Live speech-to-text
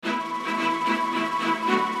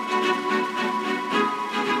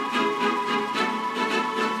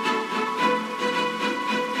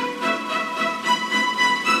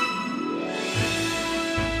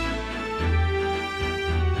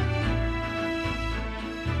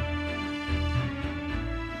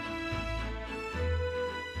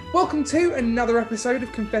Welcome to another episode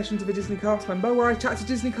of Confessions of a Disney Cast Member, where I chat to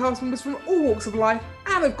Disney cast members from all walks of life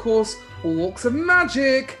and, of course, all walks of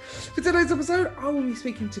magic. For today's episode, I will be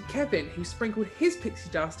speaking to Kevin, who sprinkled his pixie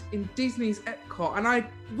dust in Disney's Epcot. And I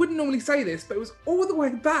wouldn't normally say this, but it was all the way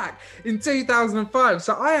back in 2005.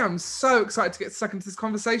 So I am so excited to get stuck into this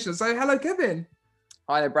conversation. So hello, Kevin.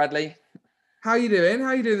 Hi there, Bradley. How are you doing? How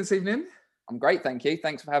are you doing this evening? I'm great, thank you.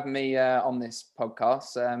 Thanks for having me on this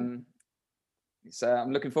podcast.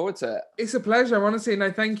 I'm looking forward to it. It's a pleasure, honestly.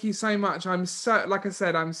 No, thank you so much. I'm so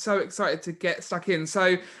excited to get stuck in.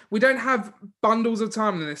 So we don't have bundles of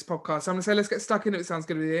time in this podcast. So I'm going to say, let's get stuck in if it sounds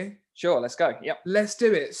good with you. Sure, let's go. Yep. Let's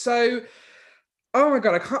do it. So, oh my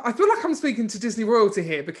God, I feel like I'm speaking to Disney royalty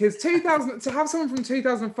here, because 2000 to have someone from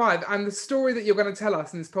 2005 and the story that you're going to tell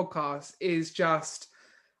us in this podcast is just,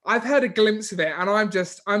 I've heard a glimpse of it and I'm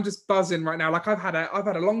just buzzing right now. Like I've had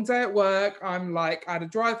a long day at work. I had a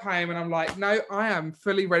drive home and I'm like, no, I am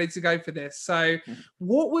fully ready to go for this. So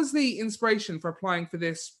what was the inspiration for applying for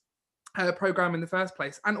this program in the first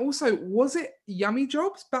place? And also, was it Yummy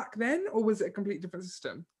Jobs back then, or was it a completely different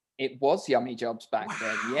system? It was Yummy Jobs back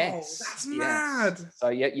then, yes. That's mad. So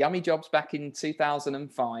yeah, Yummy Jobs back in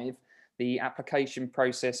 2005. The application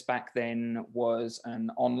process back then was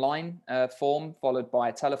an online form followed by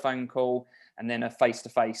a telephone call and then a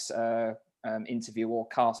face-to-face interview or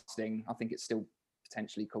casting. I think it's still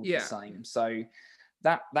potentially called the same. So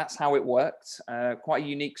that's how it worked. Quite a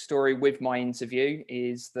unique story with my interview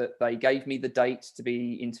is that they gave me the date to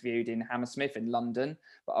be interviewed in Hammersmith in London,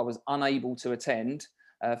 but I was unable to attend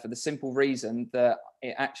for the simple reason that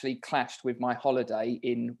it actually clashed with my holiday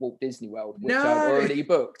in Walt Disney World, which I'd already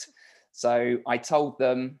booked. So I told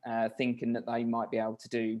them, thinking that they might be able to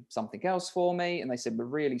do something else for me. And they said, we're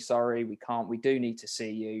really sorry, we do need to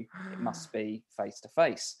see you. It must be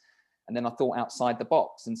face-to-face. And then I thought outside the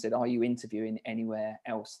box and said, are you interviewing anywhere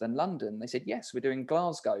else than London? They said, yes, we're doing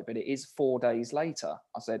Glasgow, but it is 4 days later.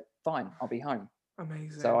 I said, fine, I'll be home.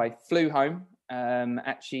 Amazing. So I flew home,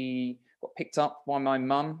 actually got picked up by my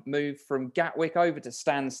mum, moved from Gatwick over to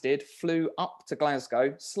Stansted, flew up to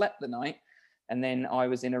Glasgow, slept the night. And then I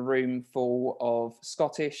was in a room full of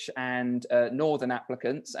Scottish and Northern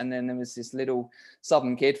applicants. And then there was this little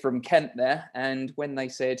Southern kid from Kent there. And when they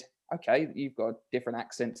said, okay, you've got a different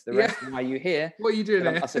accent to the rest, why are you here? What are you doing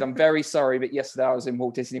there? I said, I'm very sorry, but yesterday I was in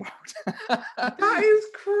Walt Disney World. That is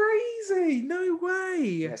crazy. No way.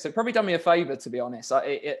 Yeah, so it probably done me a favour, to be honest.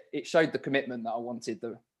 It showed the commitment that I wanted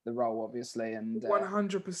the role, obviously, and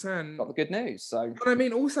 100% got the good news. So, but I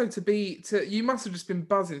mean, also you must have just been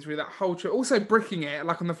buzzing through that whole trip, also bricking it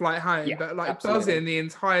like on the flight home, but like absolutely. Buzzing the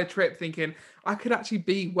entire trip, thinking I could actually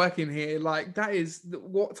be working here. Like that is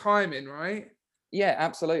what timing, right? Yeah,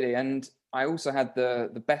 absolutely. And I also had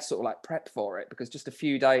the best sort of like prep for it, because just a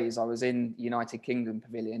few days I was in United Kingdom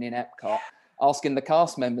Pavilion in Epcot, asking the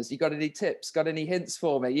cast members, you got any tips, got any hints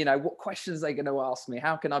for me? You know, what questions are they going to ask me?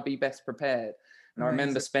 How can I be best prepared? And I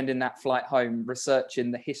remember spending that flight home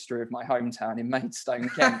researching the history of my hometown in Maidstone,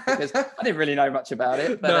 Kent, because I didn't really know much about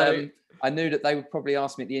it, but I knew that they would probably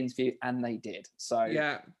ask me at the interview, and they did. So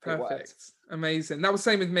yeah, perfect. Amazing. That was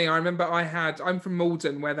the same with me. I remember I'm from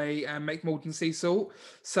Malden, where they make Malden sea salt.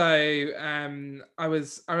 So I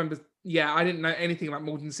didn't know anything about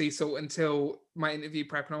Malden sea salt until my interview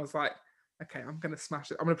prep, and I was like, okay, I'm going to smash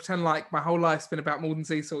it. I'm going to pretend like my whole life's been about Malden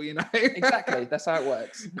sea salt, you know? Exactly. That's how it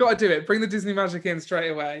works. Got to do it. Bring the Disney magic in straight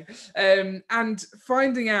away. And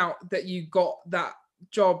finding out that you got that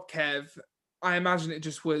job, Kev, I imagine it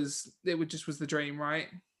just was the dream, right?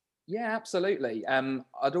 Yeah, absolutely.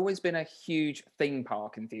 I'd always been a huge theme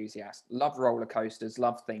park enthusiast. Love roller coasters,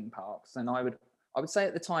 love theme parks. And I would say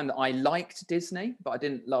at the time that I liked Disney, but I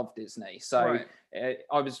didn't love Disney. So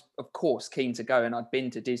I was, of course, keen to go. And I'd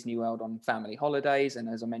been to Disney World on family holidays. And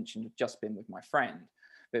as I mentioned, I'd just been with my friend.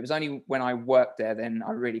 But it was only when I worked there, then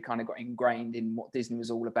I really kind of got ingrained in what Disney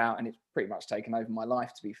was all about. And it's pretty much taken over my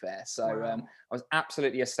life, to be fair. So I was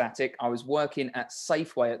absolutely ecstatic. I was working at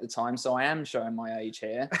Safeway at the time, so I am showing my age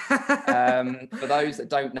here. For those that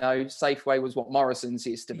don't know, Safeway was what Morrison's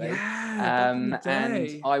used to be. And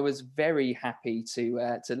I was very happy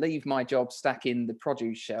to leave my job stacking the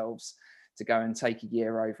produce shelves to go and take a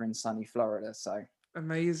year over in sunny Florida. So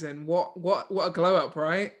amazing. What a glow up,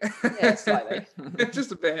 right? Yeah, slightly.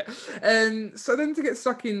 Just a bit. So then to get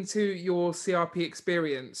stuck into your CRP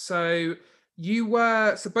experience, so you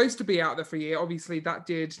were supposed to be out there for a year. Obviously that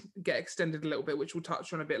did get extended a little bit, which we'll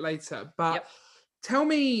touch on a bit later, but tell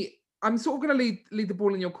me, I'm sort of going to lead the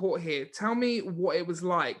ball in your court here. Tell me what it was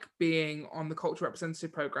like being on the Cultural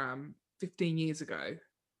Representative Program 15 years ago.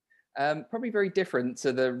 Probably very different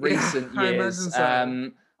to the recent years.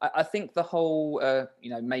 I think the whole,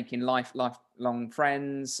 making lifelong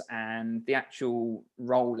friends and the actual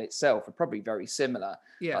role itself are probably very similar.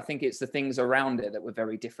 Yeah. I think it's the things around it that were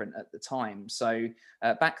very different at the time. So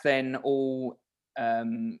back then, all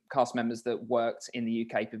cast members that worked in the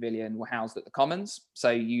UK Pavilion were housed at the Commons. So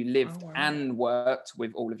you lived and worked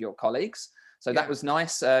with all of your colleagues. So that was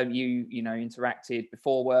nice. You interacted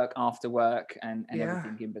before work, after work, and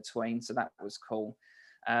everything in between. So that was cool.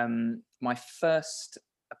 My first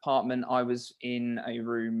apartment, I was in a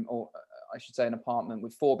room, or I should say an apartment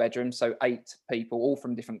with 4 bedrooms, so 8 people, all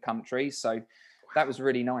from different countries. So that was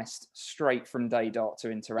really nice, straight from day dot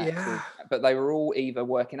to interact with. But they were all either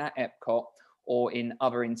working at Epcot or in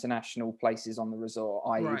other international places on the resort,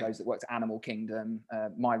 i.e. those that worked at Animal Kingdom.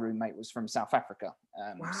 My roommate was from South Africa.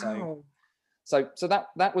 So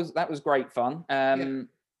that was great fun.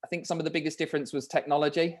 I think some of the biggest difference was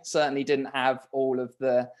technology. Certainly didn't have all of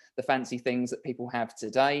the fancy things that people have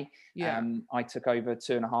today. I took over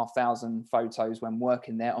 2,500 photos when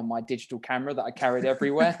working there on my digital camera that I carried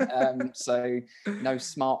everywhere. So no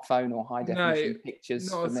smartphone or high definition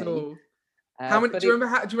pictures for me. All. How many? Do you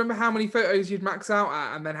remember how many photos you'd max out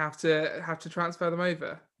at and then have to transfer them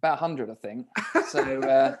over? About 100, I think. So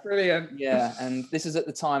brilliant. Yeah, and this is at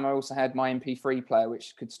the time I also had my MP3 player,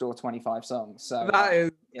 which could store 25 songs. So that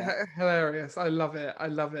is hilarious. I love it.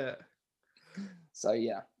 So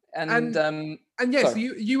yeah, and yes, so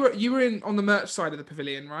you were in on the merch side of the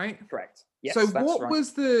pavilion, right? Correct. Yes, so what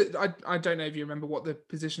was I don't know if you remember what the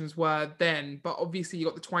positions were then, but obviously you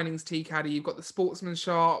got the Twinings tea caddy, you've got the sportsman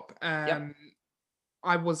shop.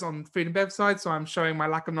 I was on food and bev side, so I'm showing my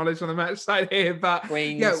lack of knowledge on the merch side here. But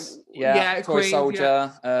Queens, Toy Queens,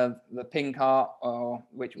 Soldier, the Pink Heart,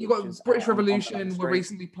 which you got British Revolution were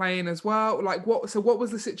recently playing as well. Like what? So what was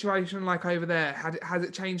the situation like over there? Has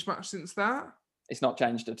it changed much since that? It's not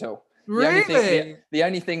changed at all. Really? The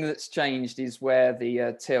only thing that's changed is where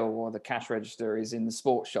the till or the cash register is in the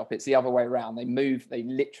sports shop. It's the other way around. They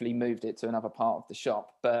literally moved it to another part of the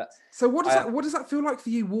shop. But so what does that feel like for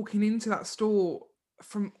you walking into that store?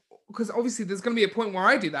 Because obviously there's going to be a point where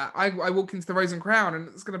I do that. I walk into the Rose and Crown and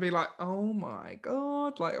it's going to be like, oh my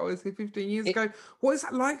God, like obviously 15 years ago. What is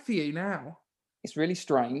that like for you now? It's really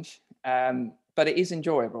strange, but it is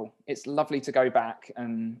enjoyable. It's lovely to go back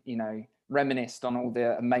and, reminisce on all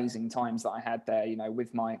the amazing times that I had there,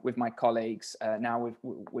 with my colleagues, now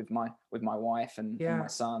with my wife and my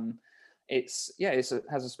son. It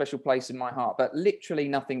has a special place in my heart, but literally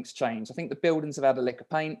nothing's changed. I think the buildings have had a lick of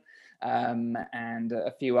paint. And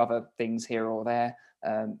a few other things here or there.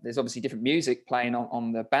 There's obviously different music playing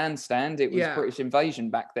on the bandstand. It was British Invasion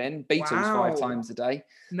back then. Beatles 5 times a day.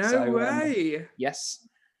 No way. Yes.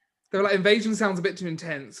 They were like, invasion sounds a bit too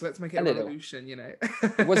intense. Let's make it a revolution,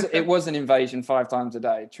 It was an invasion 5 times a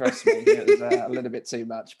day. Trust me, it was a little bit too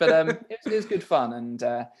much. But it was good fun, and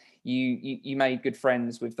you made good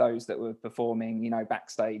friends with those that were performing,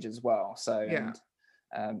 backstage as well. So it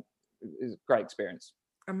was a great experience.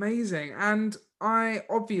 Amazing. And I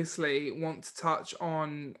obviously want to touch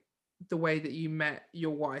on the way that you met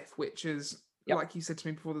your wife, which is, like you said to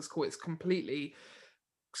me before this call, it's completely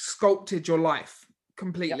sculpted your life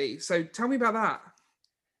completely. So tell me about that.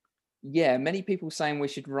 Yeah, many people saying we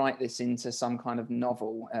should write this into some kind of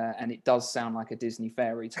novel, and it does sound like a Disney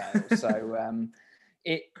fairy tale. So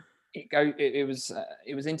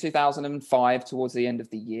it was in 2005 towards the end of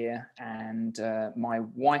the year, and my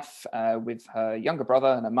wife with her younger brother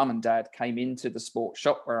and her mum and dad came into the sports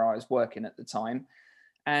shop where I was working at the time.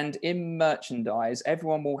 And in merchandise,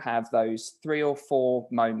 everyone will have those 3 or 4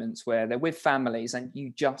 moments where they're with families and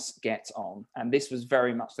you just get on. And this was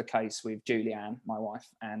very much the case with Julianne, my wife,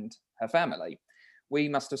 and her family. We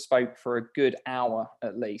must have spoke for a good hour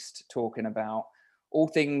at least, talking about all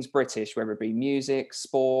things British, whether it be music,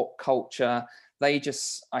 sport, culture. I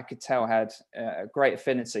could tell, had a great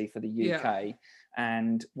affinity for the UK,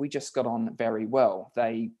 and we just got on very well.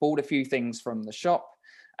 They bought a few things from the shop.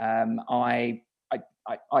 I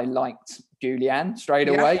liked Julianne straight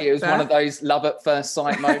away. It was one of those love at first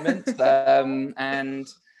sight moments. And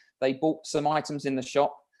they bought some items in the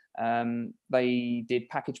shop. They did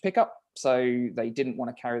package pickup. So they didn't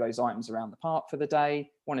want to carry those items around the park for the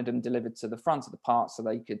day, wanted them delivered to the front of the park so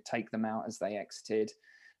they could take them out as they exited.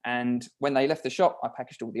 And when they left the shop, I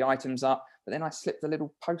packaged all the items up, but then I slipped a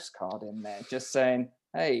little postcard in there just saying,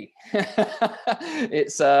 hey,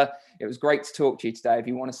 it was great to talk to you today. If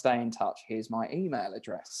you want to stay in touch, here's my email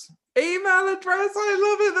address. Email address, I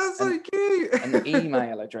love it. That's so cute. An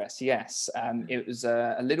email address, yes. It was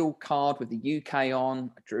a little card with the UK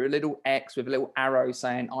on. I drew a little X with a little arrow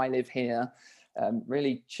saying I live here.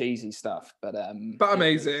 Really cheesy stuff, but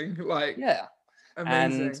amazing.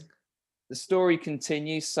 And Amazing. the story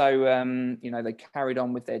continues. So, they carried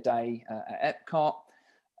on with their day at Epcot.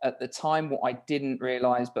 At the time, what I didn't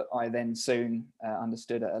realise, but I then soon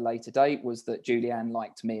understood at a later date, was that Julianne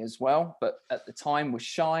liked me as well, but at the time was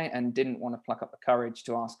shy and didn't want to pluck up the courage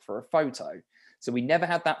to ask for a photo. So we never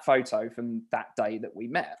had that photo from that day that we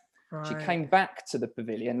met. She came Right. back to the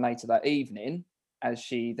pavilion later that evening, as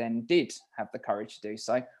she then did have the courage to do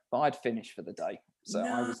so, but I'd finished for the day. So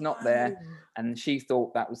I No. was not there, and she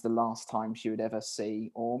thought that was the last time she would ever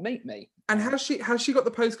see or meet me. And has she got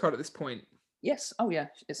the postcard at this point? Yes. Oh, yeah.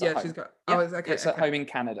 It's at Yeah, she's home. got. Oh, Yeah. it's okay. It's at Okay. home in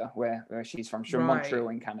Canada, where she's from. She's from Right. Montreal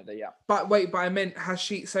in Canada. Yeah. But wait, but I meant has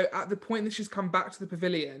she? So at the point that she's come back to the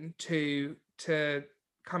pavilion to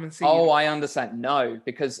come and see you. Oh, I understand. No,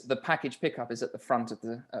 because the package pickup is at the front of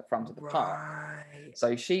the park. Right.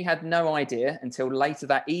 So she had no idea until later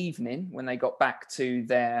that evening when they got back to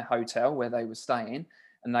their hotel where they were staying,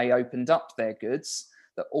 and they opened up their goods,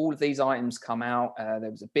 that all of these items come out.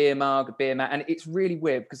 There was a beer mug, a beer mat, and it's really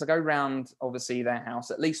weird because I go round obviously their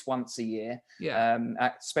house at least once a year, Yeah.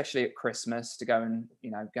 especially at Christmas, to go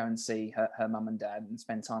and see her mum and dad and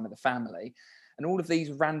spend time with the family. And all of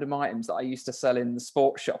these random items that I used to sell in the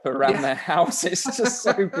sports shop around their house, it's just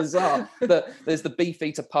so bizarre. That there's the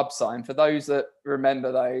Beefeater pub sign. For those that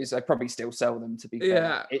remember those, I probably still sell them, to be fair.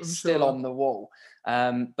 Yeah, It's I'm still sure. on the wall.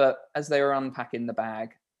 But as they were unpacking the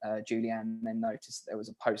bag, Julianne then noticed there was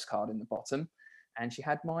a postcard in the bottom, and she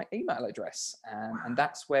had my email address. And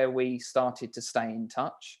that's where we started to stay in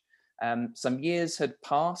touch. Some years had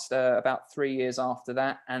passed, about 3 years after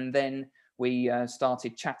that, and then we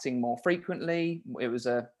started chatting more frequently. It was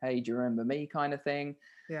a "hey, do you remember me" kind of thing.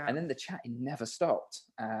 Yeah. And then the chatting never stopped.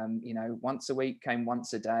 Once a week came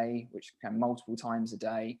once a day, which came multiple times a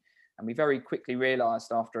day. And we very quickly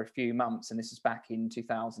realized after a few months, and this is back in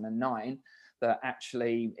 2009, that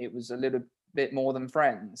actually it was a little bit more than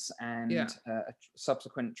friends. And a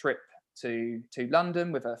subsequent trip to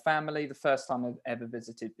London with her family, the first time I've ever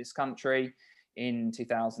visited this country in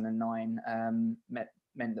 2009,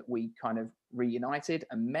 meant that we kind of reunited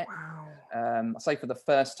and met. Wow. I say for the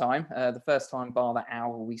first time bar that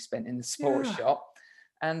hour we spent in the sports shop.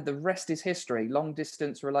 And the rest is history. Long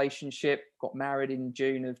distance relationship, got married in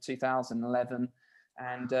June of 2011.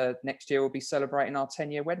 And next year we'll be celebrating our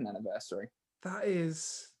 10-year wedding anniversary. That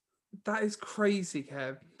is crazy,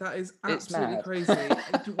 Kev. That is It's absolutely mad. crazy.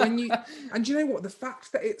 And you know what? The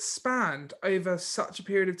fact that it spanned over such a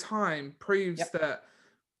period of time proves that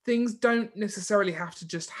things don't necessarily have to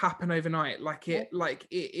just happen overnight.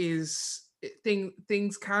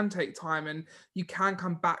 Things can take time, and you can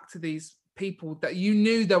come back to these people that you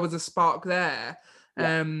knew there was a spark there.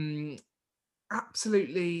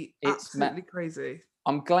 Absolutely crazy.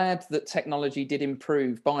 I'm glad that technology did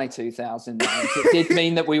improve by 2009. It did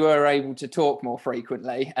mean that we were able to talk more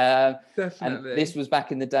frequently. Definitely. And this was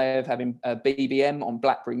back in the day of having a BBM on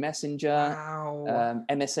BlackBerry Messenger,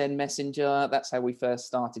 MSN Messenger. That's how we first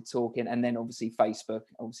started talking. And then obviously Facebook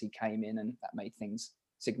obviously came in, and that made things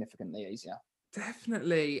significantly easier.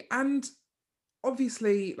 Definitely. And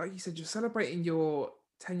obviously, like you said, you're celebrating your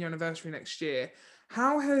 10-year anniversary next year.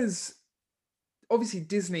 How has obviously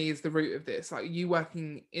Disney is the root of this, like you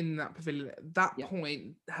working in that pavilion at that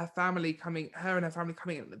point, her and her family coming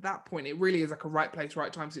in at that point, it really is like a right place,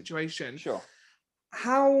 right time situation. Sure.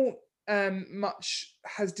 How much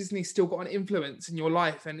has Disney still got an influence in your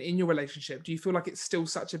life and in your relationship? Do you feel like it's still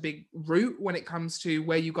such a big root when it comes to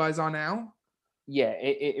where you guys are now? Yeah,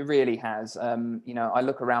 it really has. I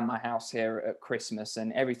look around my house here at Christmas,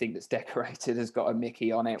 and everything that's decorated has got a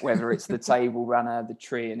Mickey on it, whether it's the table runner, the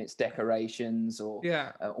tree and its decorations, or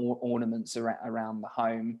ornaments around the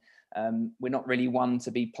home. We're not really one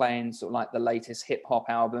to be playing sort of like the latest hip hop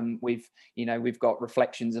album. We've got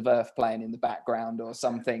Reflections of Earth playing in the background or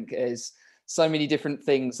something. There's so many different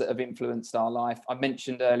things that have influenced our life. I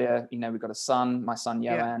mentioned earlier, we've got a son, my son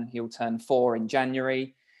Johan. He'll turn 4 in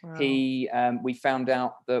January. Wow. We found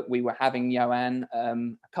out that we were having Johan a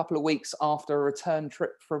couple of weeks after a return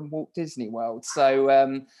trip from Walt Disney World.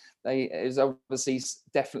 So it was obviously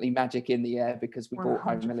definitely magic in the air, because we brought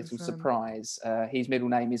home a little 100%. surprise. His middle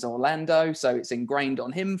name is Orlando, so it's ingrained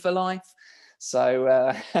on him for life. So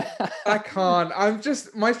I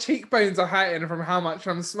can't. My cheekbones are hurting from how much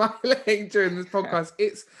I'm smiling during this podcast.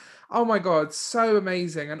 It's, oh my God, so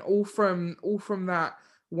amazing. And all from that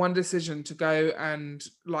one decision to go and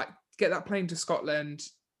like get that plane to Scotland,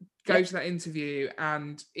 go to that interview,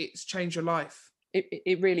 and it's changed your life.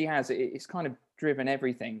 It really has. It's kind of driven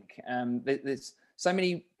everything. There's so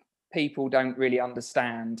many people don't really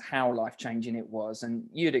understand how life-changing it was. And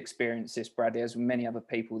you'd experienced this, Bradley, as with many other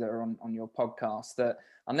people that are on your podcast, that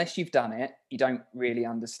unless you've done it, you don't really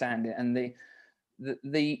understand it. And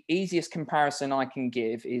the easiest comparison I can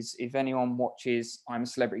give is, if anyone watches I'm a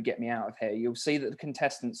Celebrity, Get Me Out of Here, you'll see that the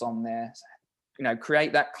contestants on there, you know,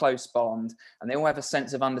 create that close bond, and they all have a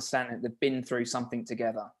sense of understanding that they've been through something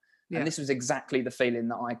together. Yeah. And this was exactly the feeling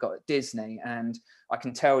that I got at Disney. And I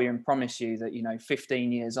can tell you and promise you that, you know,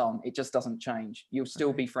 15 years on, it just doesn't change. You'll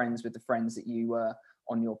still be friends with the friends that you were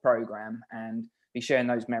on your program, and be sharing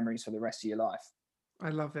those memories for the rest of your life. I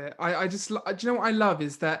love it. I just, do you know what I love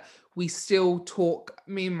is that we still talk,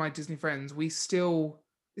 me and my Disney friends, we still,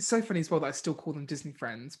 it's so funny as well that I still call them Disney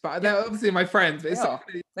friends, but they're obviously my friends. But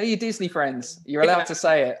they're your Disney friends. You're allowed to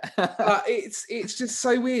say it. It's just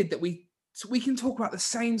so weird that we can talk about the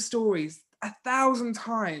same stories 1,000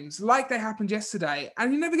 times like they happened yesterday,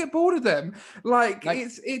 and you never get bored of them. Like,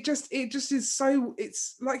 it just is so,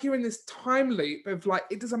 it's like you're in this time loop of like,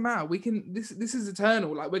 it doesn't matter, we can, this is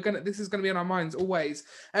eternal, like this is gonna be on our minds always.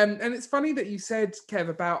 And it's funny that you said, Kev,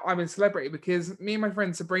 about I'm a Celebrity, because me and my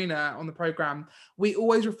friend Sabrina on the program, we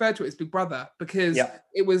always refer to it as Big Brother, because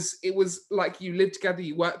it was like you lived together,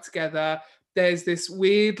 you worked together. There's this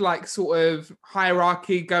weird, like, sort of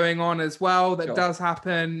hierarchy going on as well that does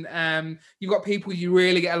happen. You've got people you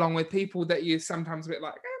really get along with, people that you sometimes a bit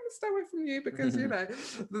like, I'm gonna stay away from you because, you know,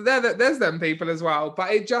 there's them people as well.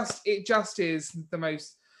 But it just is the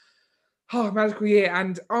most magical year.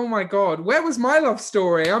 And oh my God, where was my love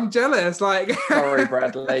story? I'm jealous. Like, sorry,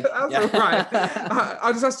 Bradley. That's all right.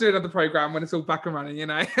 I'll just have to do another program when it's all back and running, you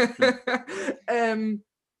know.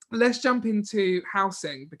 Let's jump into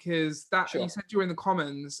housing, because you said you were in the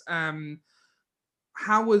Commons.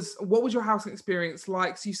 What was your housing experience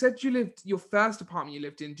like? So you said your first apartment you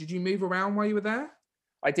lived in, did you move around while you were there?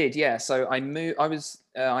 I did, yeah. So I moved, I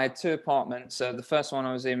had 2 apartments. The first one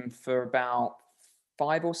I was in for about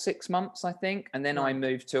 5 or 6 months, I think. And then I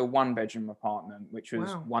moved to a 1-bedroom apartment, which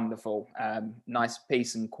was wonderful. Nice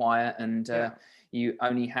peace and quiet. And you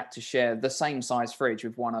only had to share the same size fridge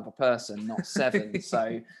with one other person, not 7.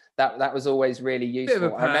 So that was always really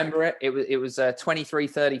useful. I remember it. It was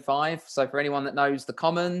 23.35. So for anyone that knows the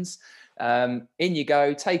Commons, in you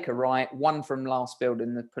go, take a right, one from last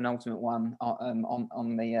building, the penultimate one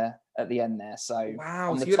on the at the end there. So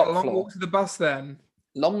on the so you top had a long floor. walk to the bus then.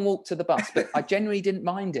 Long walk to the bus, but I genuinely didn't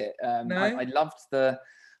mind it. No? I loved the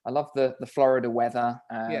Florida weather,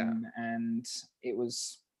 and it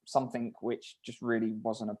was something which just really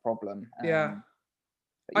wasn't a problem.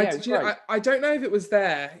 I don't know if it was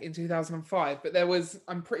there in 2005, but there was,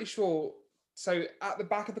 I'm pretty sure, so at the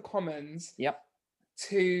back of the Commons,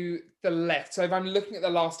 to the left. So if I'm looking at the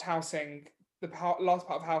last housing, last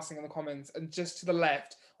part of housing in the Commons, and just to the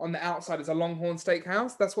left on the outside is a Longhorn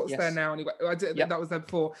Steakhouse. That's what's there now. Anyway, that was there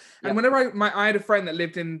before. And whenever I had a friend that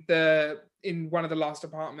lived in one of the last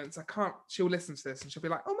apartments, she'll listen to this and she'll be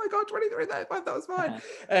like, oh my God, 23.35, that was fine.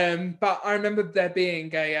 But I remember there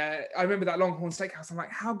being I remember that Longhorn Steakhouse. I'm like,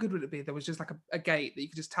 how good would it be? There was just like a gate that you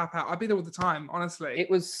could just tap out. I'd be there all the time, honestly. It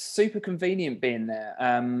was super convenient being there.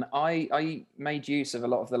 I made use of a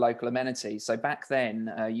lot of the local amenities. So back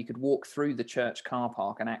then, you could walk through the church car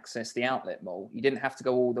park and access the outlet mall. You didn't have to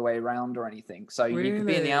go all the way around or anything. So you could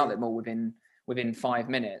be in the outlet mall within 5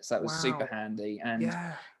 minutes. That was super handy. And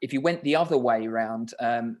if you went the other way around,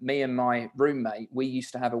 me and my roommate, we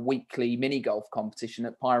used to have a weekly mini golf competition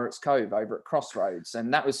at Pirates Cove over at Crossroads.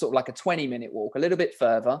 And that was sort of like a 20-minute walk, a little bit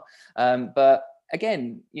further. But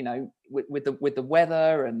again, you know, with the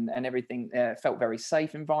weather and everything, felt very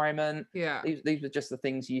safe environment. Yeah. These were just the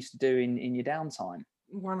things you used to do in your downtime.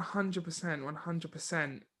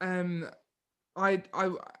 100%. I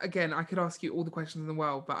again, I could ask you all the questions in the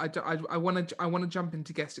world, but I want to jump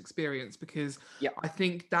into guest experience, because I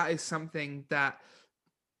think that is something that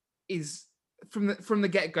is from the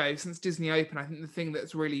get-go since Disney opened. I think the thing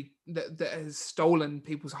that's really that has stolen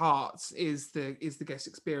people's hearts is the guest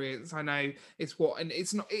experience. I know it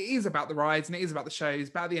is about the rides and it is about the shows,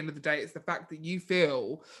 but at the end of the day, it's the fact that you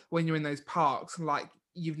feel when you're in those parks like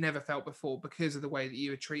you've never felt before because of the way that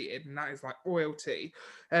you were treated, and that is like royalty.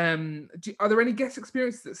 Are there any guest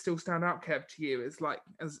experiences that still stand out, Kev, to you as like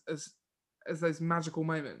as those magical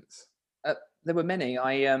moments? There were many.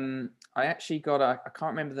 I actually got I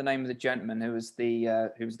can't remember the name of the gentleman who was the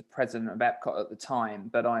president of Epcot at the time,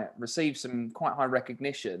 but I received some quite high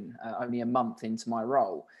recognition only a month into my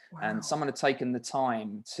role. And someone had taken the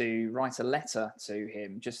time to write a letter to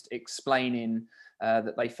him, just explaining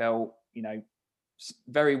that they felt, you know,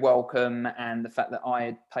 very welcome, and the fact that I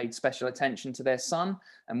had paid special attention to their son.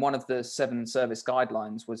 And one of the 7 service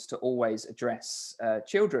guidelines was to always address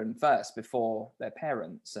children first before their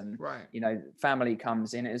parents. And Right. you know, family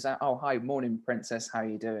comes in, it is, oh, hi, morning, princess, how are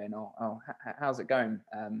you doing? Or, oh, how's it going,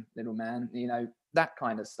 little man? You know, that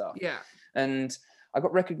kind of stuff. Yeah. And I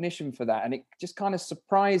got recognition for that, and it just kind of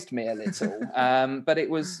surprised me a little. But it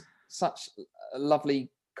was such a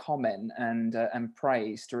lovely comment and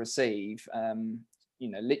praise to receive. You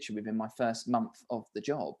know, literally within my first month of the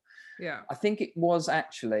job. Yeah. I think it was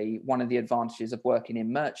actually one of the advantages of working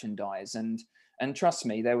in merchandise, and trust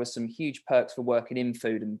me, there were some huge perks for working in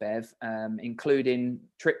food and bev, including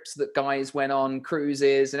trips that guys went on,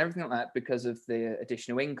 cruises and everything like that, because of the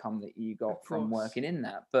additional income that you got from working in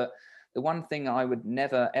that. But the one thing I would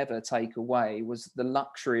never ever take away was the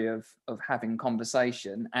luxury of having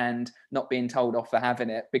conversation and not being told off for having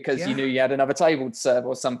it because you knew you had another table to serve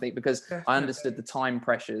or something, because I understood the time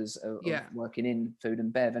pressures of working in food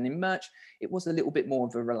and bev. And in merch, it was a little bit more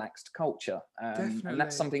of a relaxed culture. And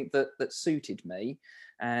that's something that suited me.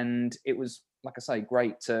 And it was, like I say,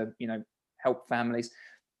 great to, you know, help families.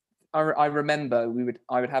 I remember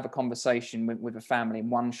I would have a conversation with a family in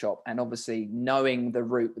one shop, and obviously knowing the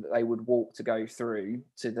route that they would walk to go through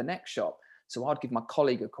to the next shop. So I'd give my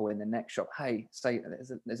colleague a call in the next shop. Hey, say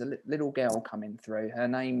there's a little girl coming through. Her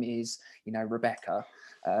name is, you know, Rebecca.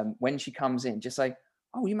 When she comes in, just say,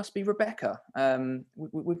 oh, you must be Rebecca.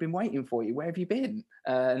 We've been waiting for you. Where have you been?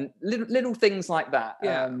 Little things like that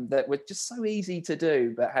that were just so easy to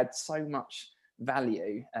do, but had so much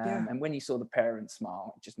value. And when you saw the parents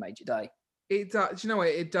smile, it just made your day. It does. You know what?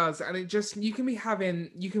 It does. And it just, you can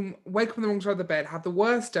wake up on the wrong side of the bed, have the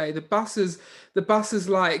worst day. The buses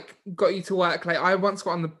like got you to work late. I once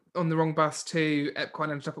got on the wrong bus to Epcot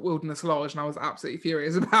and ended up at Wilderness Lodge, and I was absolutely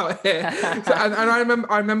furious about it. And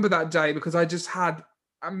I remember that day because I just had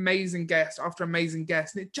amazing guest after amazing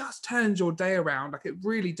guest, and it just turns your day around. Like, it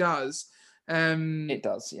really does. It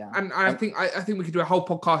does, yeah. And I think we could do a whole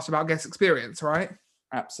podcast about guest experience, right?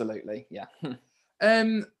 Absolutely, yeah.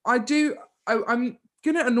 I'm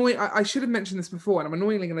gonna annoy. I should have mentioned this before, and I'm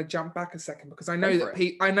annoyingly going to jump back a second because I know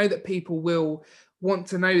that people will want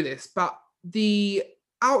to know this. But the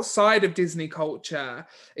outside of Disney culture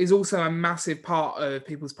is also a massive part of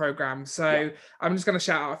people's programs. So I'm just going to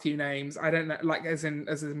shout out a few names. I don't know, like as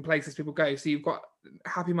in places people go. So you've got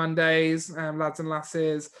Happy Mondays, Lads and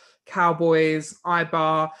Lasses, Cowboys,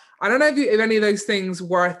 iBar. I don't know if any of those things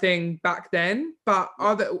were a thing back then, but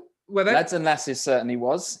were they? Lads and Lasses certainly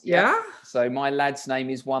was. Yeah. So my lad's name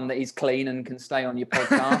is one that is clean and can stay on your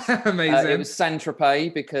podcast. Amazing. It was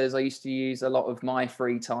Saint-Tropez, because I used to use a lot of my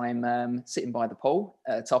free time sitting by the pool,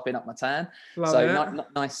 topping up my tan.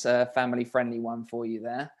 Nice family-friendly one for you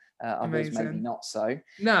there. Others maybe not so.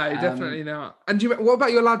 No, definitely not. And what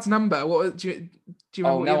about your lad's number? What do you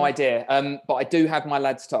remember? Oh, no idea. But I do have my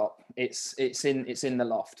lad's top. It's in the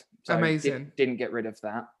loft. So amazing. Didn't get rid of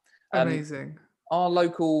that. Amazing. Our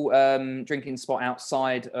local drinking spot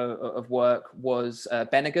outside of work was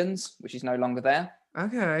Bennigan's, which is no longer there.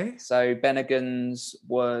 Okay. So Bennigan's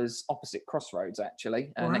was opposite Crossroads,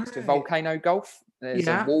 actually, next to Volcano Golf. There's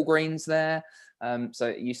a Walgreens there. So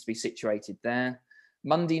it used to be situated there.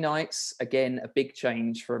 Monday nights, again, a big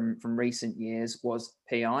change from recent years, was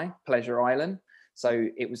PI, Pleasure Island. So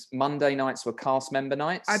it was Monday nights were cast member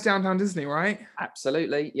nights. At Downtown Disney, right?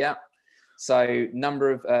 Absolutely, yeah. So number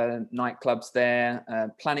of nightclubs there.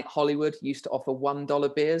 Planet Hollywood used to offer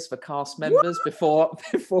 $1 beers for cast members before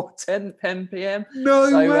 10 p.m. No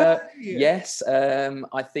way. Yes,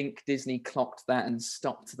 I think Disney clocked that and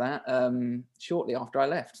stopped that shortly after I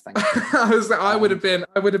left. Thank you. I would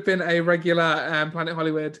have been a regular Planet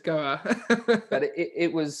Hollywood goer. But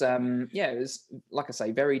it was it was, like I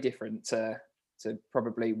say, very different to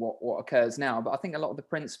probably what occurs now. But I think a lot of the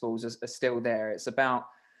principles are still there. It's about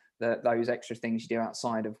those extra things you do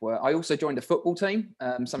outside of work. I also joined a football team,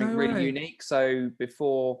 something really unique. So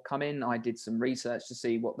before coming, I did some research to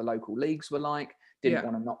see what the local leagues were like. Didn't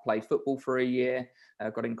want to not play football for a year.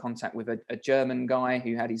 Got in contact with a German guy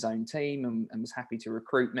who had his own team and was happy to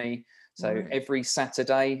recruit me. So every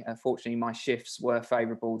Saturday, fortunately, my shifts were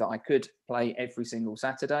favourable that I could play every single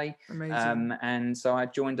Saturday. Amazing. And so I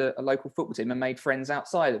joined a local football team and made friends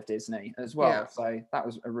outside of Disney as well. Yeah. So that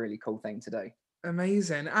was a really cool thing to do.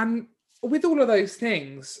 Amazing. And with all of those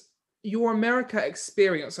things, your America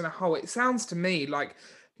experience on a whole, it sounds to me like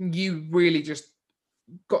you really just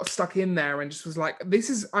got stuck in there and just was like, this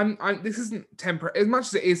isn't temporary. As much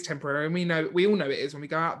as it is temporary, and we all know it is when we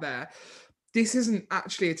go out there, this isn't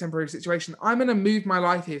actually a temporary situation. I'm going to move my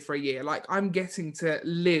life here for a year. Like, I'm getting to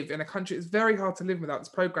live in a country. It's very hard to live without this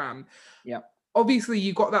program. Yeah. obviously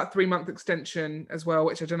you got that 3-month extension as well,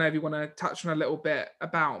 which I don't know if you want to touch on a little bit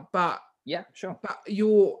about, but Yeah, sure.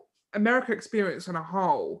 your America experience on a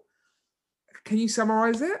whole, can you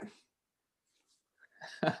summarize it?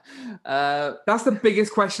 That's the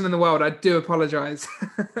biggest question in the world. I do apologize.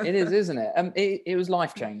 It is, isn't it? It was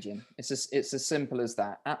life-changing. It's as simple as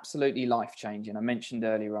that. Absolutely life-changing. I mentioned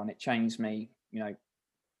earlier on, it changed me,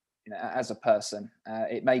 as a person.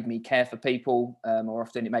 It made me care for people more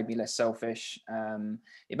often. It made me less selfish.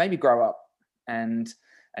 It made me grow up, and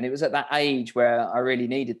it was at that age where I really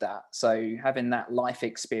needed that. So having that life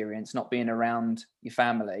experience, not being around your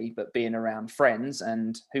family, but being around friends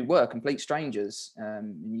and who were complete strangers.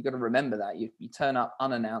 And you've got to remember that you turn up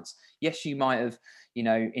unannounced. Yes, you might have,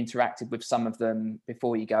 interacted with some of them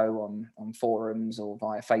before you go on forums or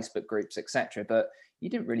via Facebook groups, etc. But you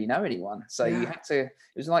didn't really know anyone. So you had to, it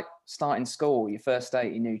was like starting school, your first day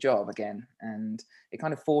at your new job again. And it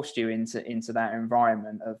kind of forced you into that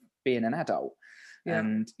environment of being an adult. Yeah.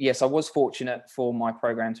 And yes, I was fortunate for my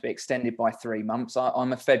program to be extended by 3 months.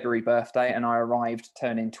 I'm a February birthday and I arrived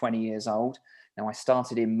turning 20 years old. Now I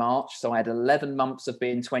started in March, so I had 11 months of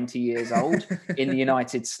being 20 years old in the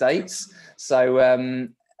United States. So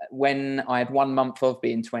when I had 1 month of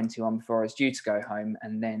being 21 before I was due to go home,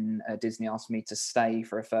 and then Disney asked me to stay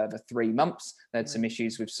for a further 3 months. They had some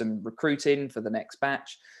issues with some recruiting for the next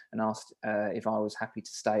batch and asked if I was happy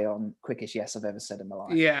to stay on. Quickest yes I've ever said in my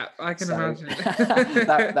life. Yeah, I can imagine.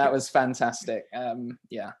 that was fantastic.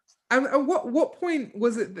 Yeah. And at what point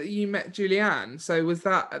was it that you met Julianne? So was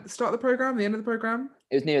that at the start of the program, the end of the program?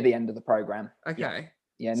 It was near the end of the program. Okay.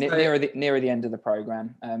 Yeah, so, nearer the end of the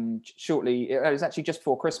program. Shortly, it was actually just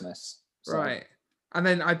before Christmas. So. Right. And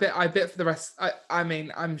then I bet for the rest. I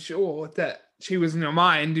mean, I'm sure that she was in your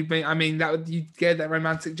mind. You get that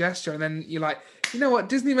romantic gesture, and then you're like, you know what,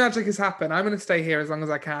 Disney magic has happened. I'm going to stay here as long as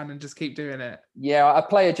I can and just keep doing it. Yeah, I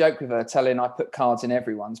play a joke with her, telling I put cards in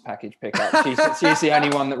everyone's package pickup. She's the only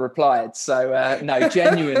one that replied. So no,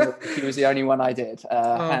 genuinely, she was the only one I did.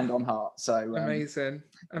 Hand on heart. So amazing.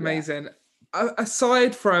 Yeah.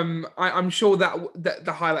 Aside from, I'm sure that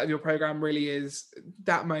the highlight of your program really is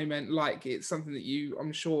that moment. Like, it's something that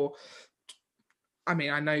I'm sure. I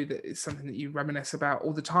mean, I know that it's something that you reminisce about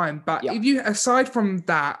all the time. But if you, aside from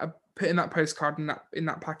that, putting that postcard in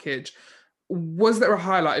that package, was there a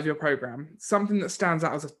highlight of your program? Something that stands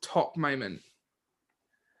out as a top moment?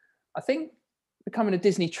 I think becoming a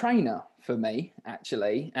Disney trainer for me,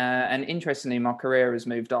 actually. And interestingly, my career has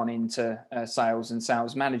moved on into sales and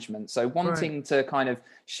sales management. So wanting to kind of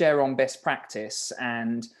share on best practice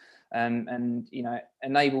and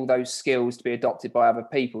enable those skills to be adopted by other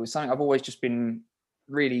people is something I've always just been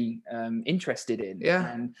really interested in.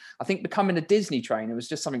 And I think becoming a Disney trainer was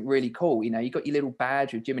just something really cool. You got your little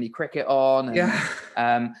badge with Jiminy Cricket on.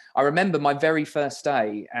 And, I remember my very first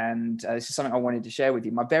day, and this is something I wanted to share with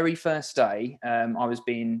you. My very first day, I was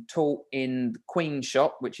being taught in the Queen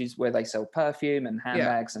shop, which is where they sell perfume and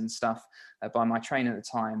handbags and stuff, by my trainer at the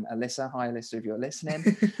time, Alyssa. Hi, Alyssa, if you're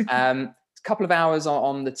listening. A couple of hours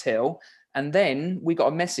on the till, and then we got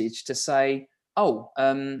a message to say,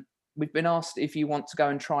 we've been asked if you want to go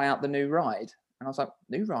and try out the new ride. And I was like,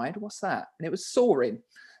 new ride? What's that? And it was Soarin'.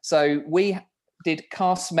 So we did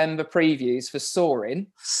cast member previews for Soarin'.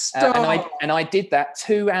 And I did that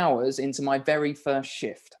 2 hours into my very first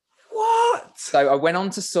shift. What? So I went on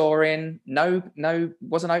to Soarin'. No,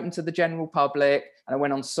 wasn't open to the general public. And I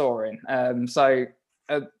went on Soarin'.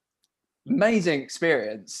 Amazing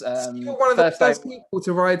experience. So you're one of the first people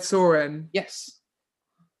to ride Soarin'. Yes.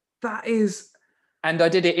 That is... And I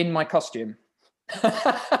did it in my costume.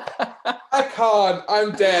 I can't.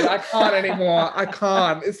 I'm dead. I can't anymore. I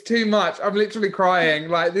can't. It's too much. I'm literally crying.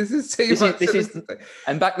 Like, this is too much.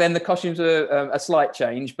 And back then the costumes were a slight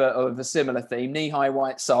change, but of a similar theme. Knee-high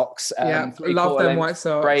white socks. Love them white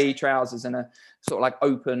socks. Grey trousers and a sort of like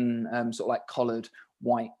open, sort of like collared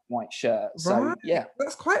white shirt. So yeah,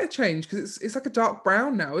 that's quite a change, because it's like a dark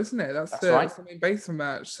brown now, isn't it? That's the main base of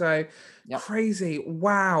match. So crazy.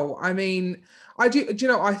 Wow. I mean, I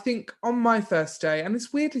think on my first day, and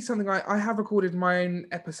it's weirdly something I have recorded my own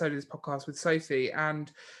episode of this podcast with Sophie,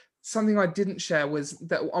 and something I didn't share was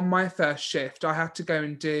that on my first shift, I had to go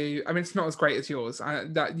and do, I mean, it's not as great as yours,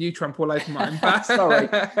 that you trump all over mine, but, sorry.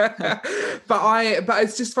 but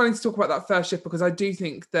it's just funny to talk about that first shift, because I do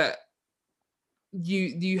think that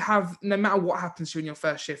you have, no matter what happens to you in your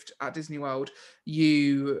first shift at Disney World,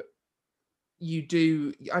 you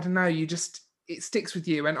do, I don't know, it sticks with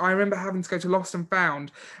you. And I remember having to go to Lost and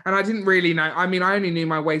Found, and I didn't really know. I mean, I only knew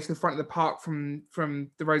my way to the front of the park from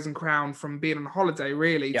the Rose and Crown from being on holiday,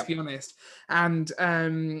 really, to be honest. And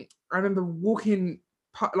I remember walking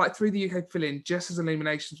like through the UK Pavilion just as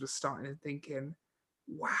Illuminations was starting and thinking,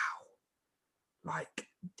 wow, like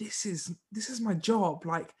this is my job.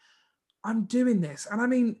 Like I'm doing this. And I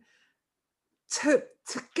mean, to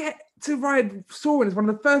get to ride Soarin' as one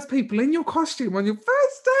of the first people in your costume on your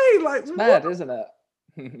first day, like it's mad, isn't it?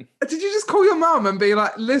 Did you just call your mum and be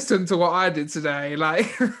like, listen to what I did today?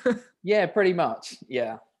 Like, yeah, pretty much.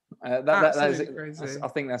 Yeah. That is crazy. I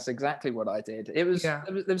think that's exactly what I did. It was,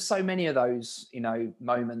 there was so many of those, you know,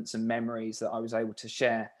 moments and memories that I was able to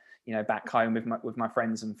share, you know, back home with my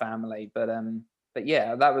friends and family. But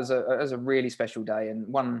yeah, that was a really special day, and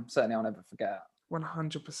one certainly I'll never forget.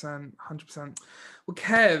 100%. Well,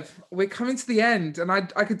 Kev, we're coming to the end, and I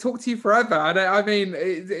could talk to you forever.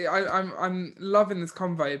 I'm loving this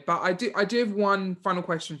convo, but I do have one final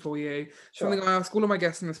question for you. Sure. Something I ask all of my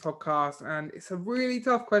guests on this podcast, and it's a really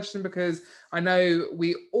tough question because I know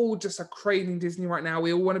we all just are craving Disney right now.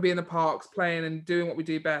 We all want to be in the parks, playing and doing what we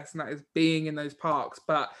do best, and that is being in those parks.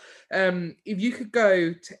 But if you could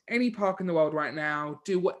go to any park in the world right now,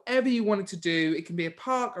 do whatever you wanted to do, it can be a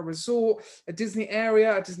park, a resort, a Disney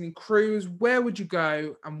area, a Disney cruise, where would you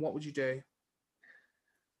go and what would you do?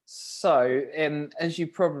 So, as you're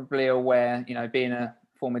probably aware, you know, being a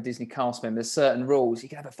former Disney cast member, there's certain rules. You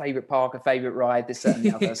can have a favourite park, a favourite ride, this, that, and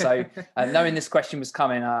the other. So, knowing this question was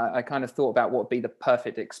coming, I kind of thought about what would be the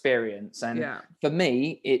perfect experience. And for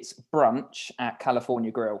me, it's brunch at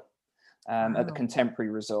California Grill. At the Contemporary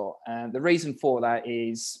Resort. And the reason for that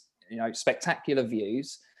is, you know, spectacular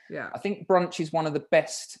views. Yeah. I think brunch is one of the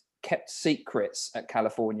best kept secrets at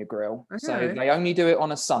California Grill. Okay. So they only do it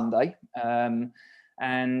on a Sunday.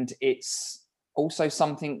 And it's also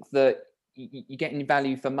something that you're getting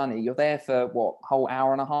value for money. You're there for what, whole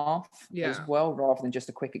hour and a half as well, rather than just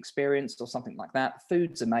a quick experience or something like that.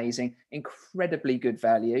 Food's amazing, incredibly good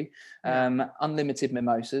value. Unlimited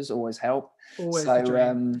mimosas always help. Always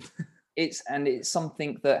so it's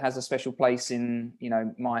something that has a special place in, you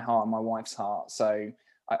know, my heart and my wife's heart. So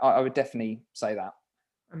I would definitely say that.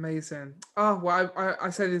 Amazing. Oh, well, I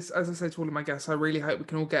say this, as I say to all of my guests, I really hope we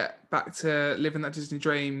can all get back to living that Disney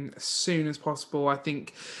dream as soon as possible. I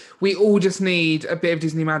think we all just need a bit of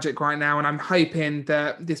Disney magic right now, and I'm hoping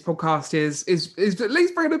that this podcast is at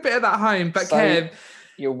least bringing a bit of that home. But so, Kev,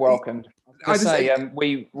 you're welcome. We're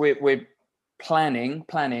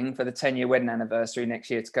planning for the 10-year wedding anniversary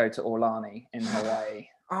next year to go to Aulani in Hawaii.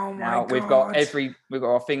 Oh my God. We've got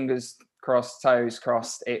our fingers crossed, toes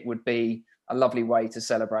crossed. It would be a lovely way to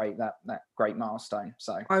celebrate that great milestone.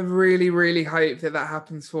 So I really, really hope that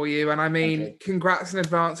happens for you. And I mean, congrats in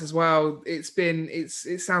advance as well. It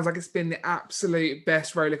sounds like it's been the absolute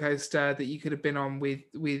best roller coaster that you could have been on with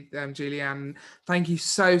Julianne. Thank you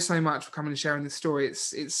so much for coming and sharing this story.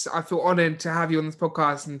 I feel honored to have you on this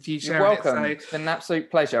podcast and for you sharing. You're welcome. It's been an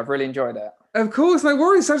absolute pleasure. I've really enjoyed it. Of course, no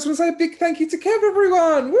worries. I just want to say a big thank you to Kev,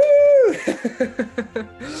 everyone. Woo!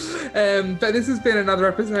 But this has been another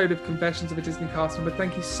episode of Confessions of a Disney Cast Member.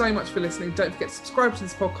 Thank you so much for listening. Don't forget to subscribe to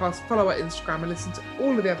this podcast, follow our Instagram, and listen to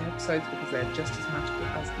all of the other episodes because they're just as magical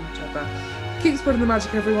as each other. Keep spreading the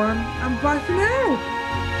magic, everyone, and bye for now.